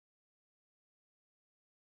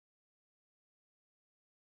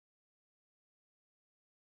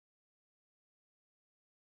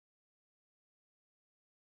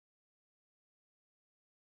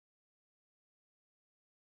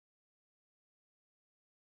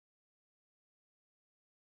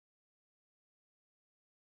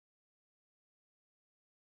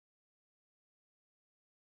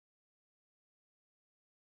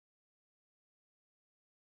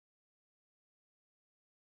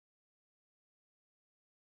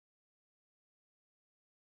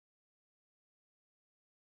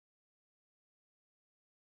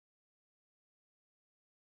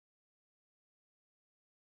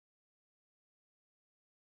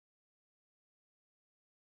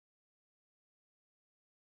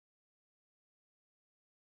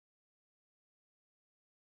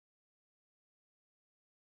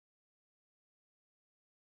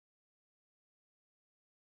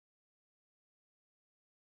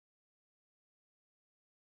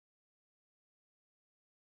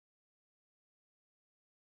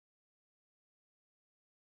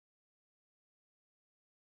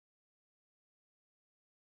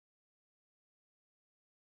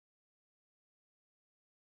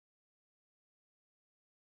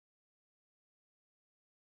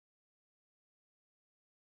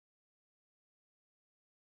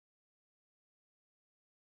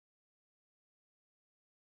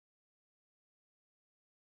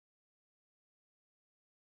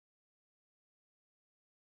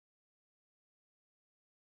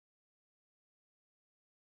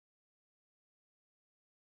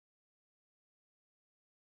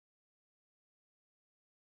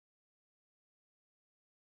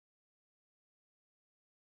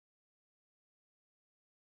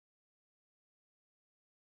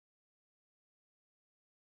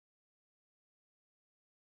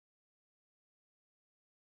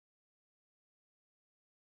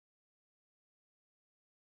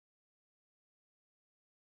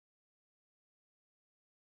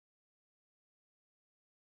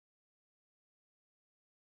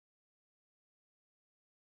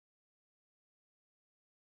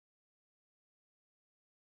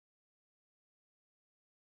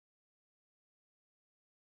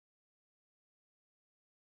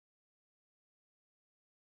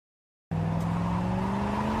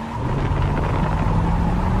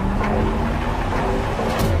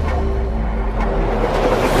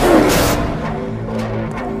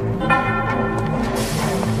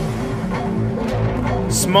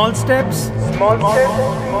Small steps?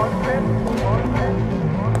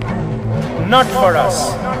 Not for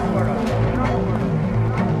us.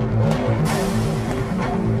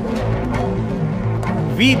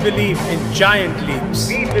 We believe in giant leaps.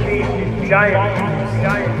 We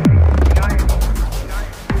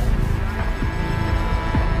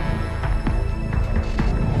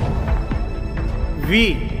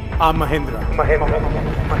are Mahindra.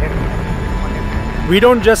 We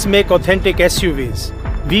don't just make authentic SUVs.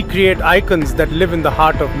 We create icons that live in the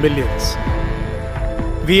heart of millions.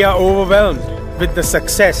 We are overwhelmed with the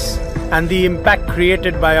success and the impact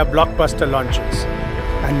created by our blockbuster launches.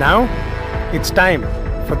 And now, it's time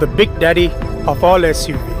for the big daddy of all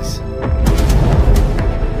SUVs.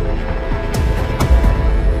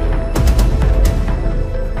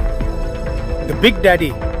 The big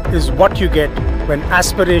daddy is what you get when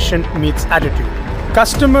aspiration meets attitude.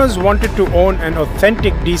 Customers wanted to own an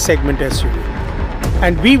authentic D-segment SUV,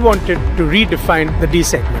 and we wanted to redefine the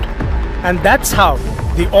D-segment. And that's how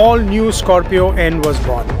the all-new Scorpio N was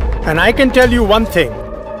born. And I can tell you one thing,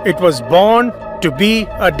 it was born to be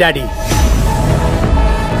a daddy.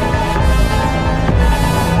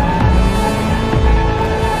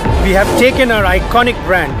 We have taken our iconic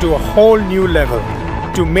brand to a whole new level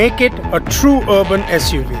to make it a true urban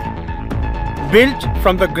SUV. Built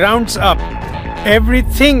from the grounds up,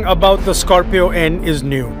 everything about the Scorpio N is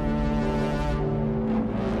new.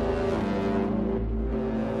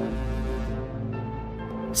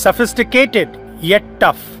 Sophisticated yet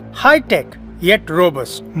tough, high-tech yet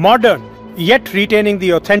robust, modern yet retaining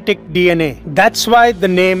the authentic DNA. That's why the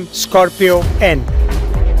name Scorpio N.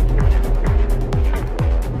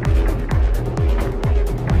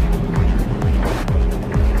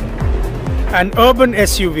 An urban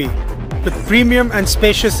SUV with premium and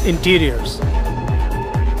spacious interiors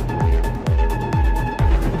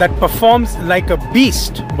that performs like a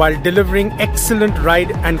beast while delivering excellent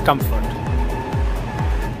ride and comfort.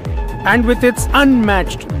 And with its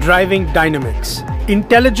unmatched driving dynamics,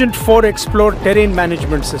 intelligent 4Explore terrain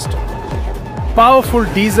management system, powerful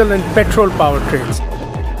diesel and petrol powertrains,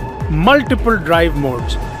 multiple drive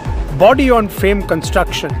modes, body-on-frame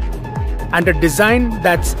construction, and a design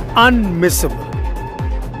that's unmissable.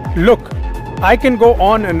 Look, I can go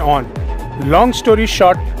on and on. Long story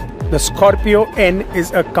short, the Scorpio N is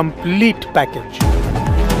a complete package.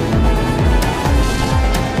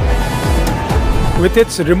 With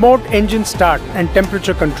its remote engine start and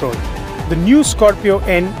temperature control, the new Scorpio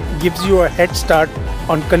N gives you a head start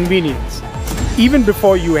on convenience, even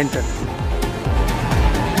before you enter.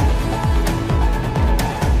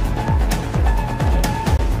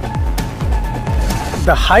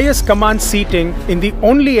 The highest command seating in the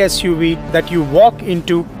only SUV that you walk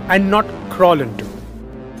into and not crawl into.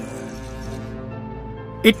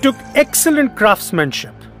 It took excellent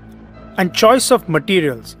craftsmanship and choice of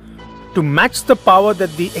materials to match the power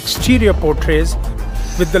that the exterior portrays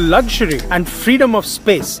with the luxury and freedom of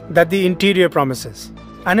space that the interior promises.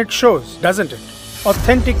 And it shows, doesn't it?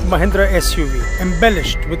 Authentic Mahindra SUV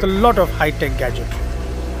embellished with a lot of high-tech gadgetry.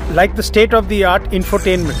 Like the state-of-the-art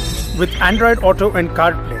infotainment with Android Auto and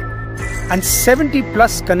CarPlay, and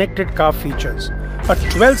 70+ connected car features, a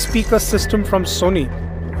 12-speaker system from Sony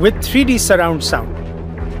with 3D surround sound.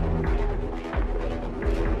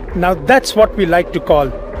 Now that's what we like to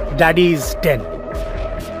call Daddy's Den.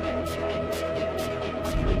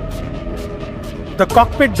 The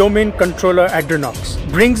cockpit domain controller Adrenox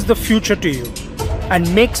brings the future to you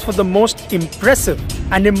and makes for the most impressive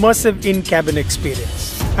and immersive in-cabin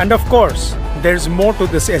experience. And of course, there's more to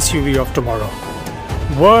this SUV of tomorrow.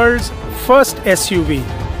 World's first SUV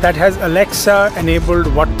that has Alexa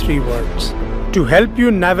enabled What 3 words to help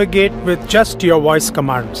you navigate with just your voice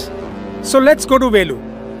commands. So let's go to Velu.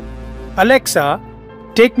 Alexa,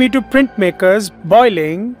 take me to printmakers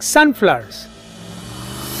boiling sunflowers.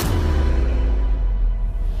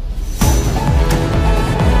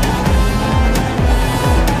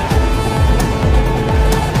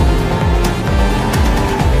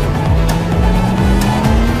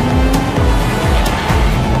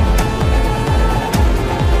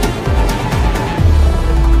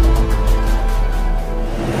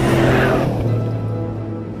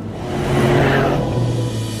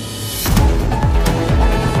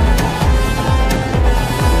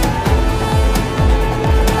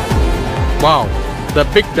 Wow, the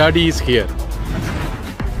big daddy is here.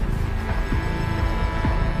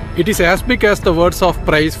 It is as big as the words of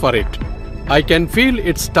praise for it. I can feel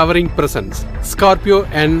its towering presence. Scorpio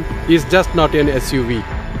N is just not an SUV.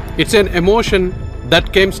 It's an emotion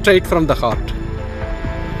that came straight from the heart.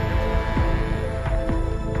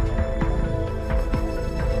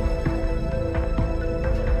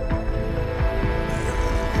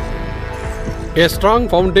 A strong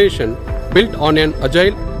foundation built on an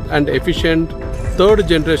agile and efficient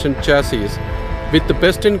third-generation chassis with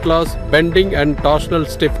best-in-class bending and torsional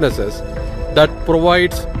stiffnesses that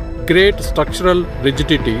provides great structural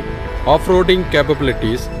rigidity, off-roading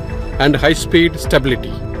capabilities, and high-speed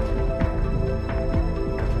stability.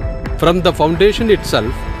 From the foundation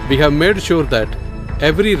itself, we have made sure that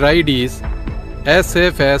every ride is as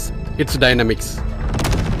safe as its dynamics.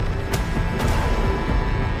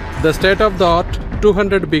 The state-of-the-art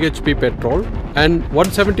 200 bhp petrol and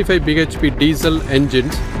 175 bhp diesel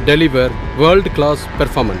engines deliver world-class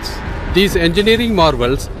performance. These engineering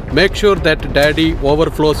marvels make sure that Daddy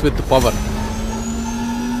overflows with power.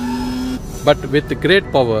 But with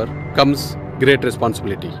great power comes great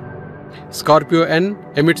responsibility. Scorpio N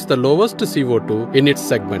emits the lowest CO2 in its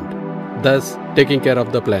segment, thus taking care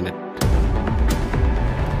of the planet.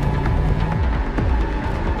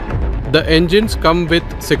 The engines come with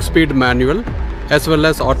 6-speed manual as well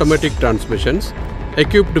as automatic transmissions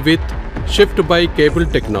equipped with shift-by-cable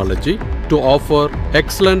technology to offer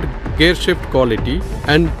excellent gear shift quality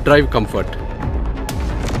and drive comfort.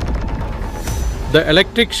 The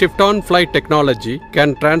electric shift-on-fly technology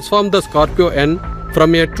can transform the Scorpio N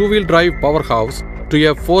from a two-wheel drive powerhouse to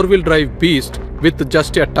a four-wheel drive beast with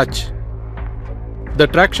just a touch. The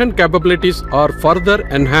traction capabilities are further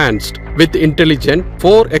enhanced with intelligent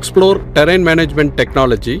 4Explore terrain management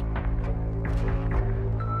technology.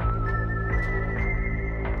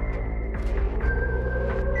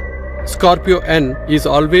 Scorpio N is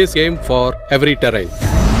always game for every terrain.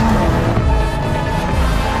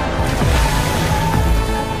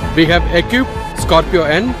 We have equipped Scorpio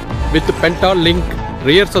N with Penta-Link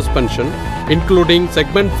rear suspension, including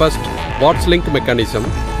segment-first Watts-Link mechanism,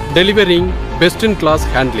 delivering best-in-class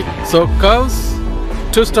handling. So curves,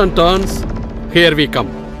 twists and turns, here we come.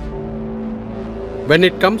 When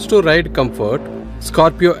it comes to ride comfort,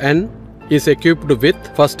 Scorpio N is equipped with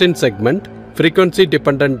first-in-segment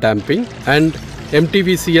frequency-dependent damping and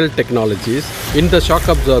MTVCL technologies in the shock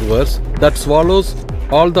absorbers that swallows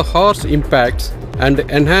all the harsh impacts and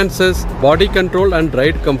enhances body control and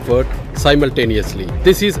ride comfort simultaneously.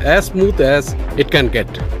 This is as smooth as it can get.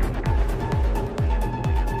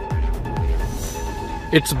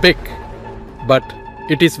 It's big, but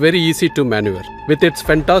it is very easy to maneuver. With its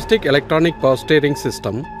fantastic electronic power steering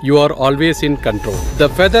system, you are always in control. The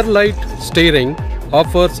feather-light steering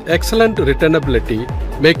offers excellent returnability,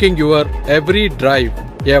 making your every drive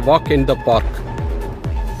a walk in the park.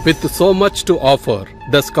 With so much to offer,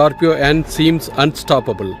 the Scorpio N seems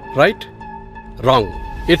unstoppable, right? Wrong.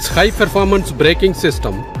 Its high-performance braking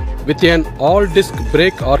system with an all-disc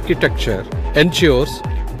brake architecture ensures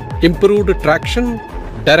improved traction,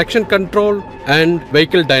 direction control and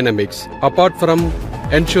vehicle dynamics, apart from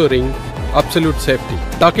ensuring absolute safety.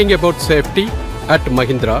 Talking about safety, at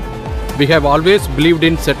Mahindra, we have always believed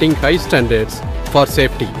in setting high standards for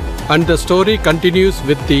safety, and the story continues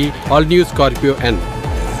with the all-new Scorpio N.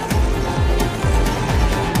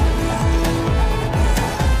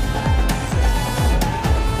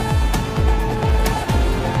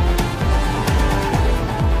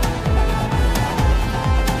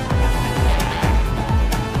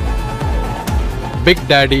 Big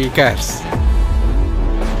Daddy cares.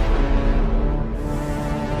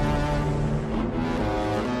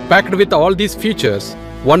 Packed with all these features,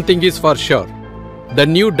 one thing is for sure, the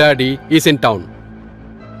new Daddy is in town.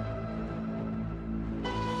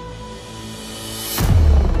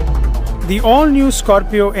 The all-new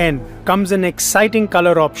Scorpio N comes in exciting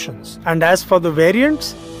color options, and as for the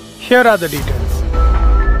variants, here are the details.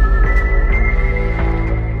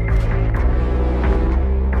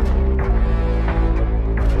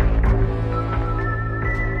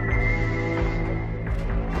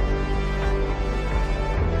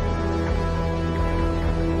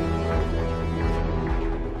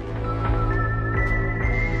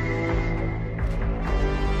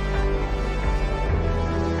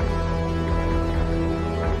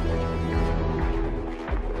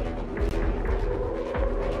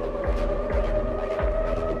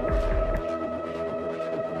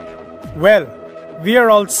 Well, we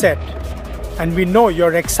are all set, and we know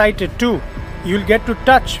you're excited too. You'll get to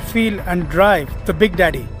touch, feel and drive the Big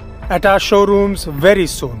Daddy at our showrooms very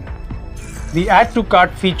soon. The Add to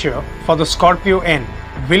Cart feature for the Scorpio N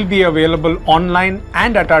will be available online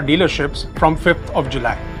and at our dealerships from 5th of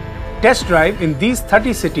July. Test drive in these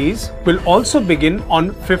 30 cities will also begin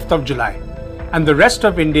on 5th of July and the rest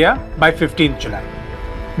of India by 15th July.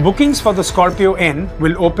 Bookings for the Scorpio N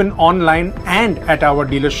will open online and at our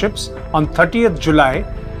dealerships on 30th July,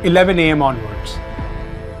 11 AM onwards.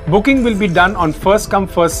 Booking will be done on first come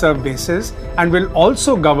first serve basis and will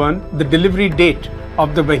also govern the delivery date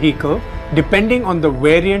of the vehicle depending on the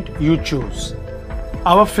variant you choose.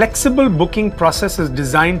 Our flexible booking process is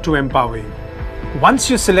designed to empower you. Once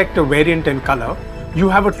you select a variant and color, you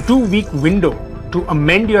have a 2-week window to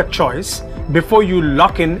amend your choice before you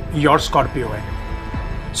lock in your Scorpio N.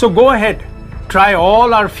 So go ahead, try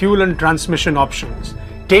all our fuel and transmission options,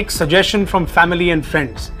 take suggestion from family and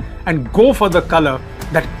friends, and go for the color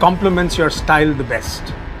that complements your style the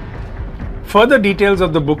best. Further details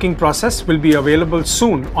of the booking process will be available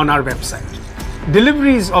soon on our website.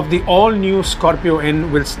 Deliveries of the all-new Scorpio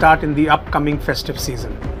N will start in the upcoming festive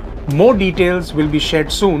season. More details will be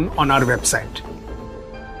shared soon on our website.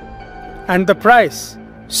 And the price?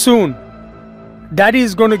 Soon. Daddy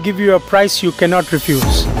is going to give you a price you cannot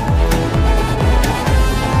refuse.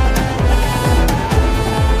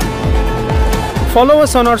 Follow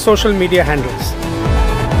us on our social media handles.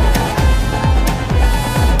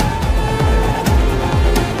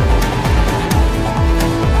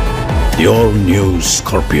 The all-new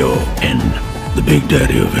Scorpio N, the big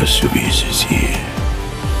daddy of SUVs, is here.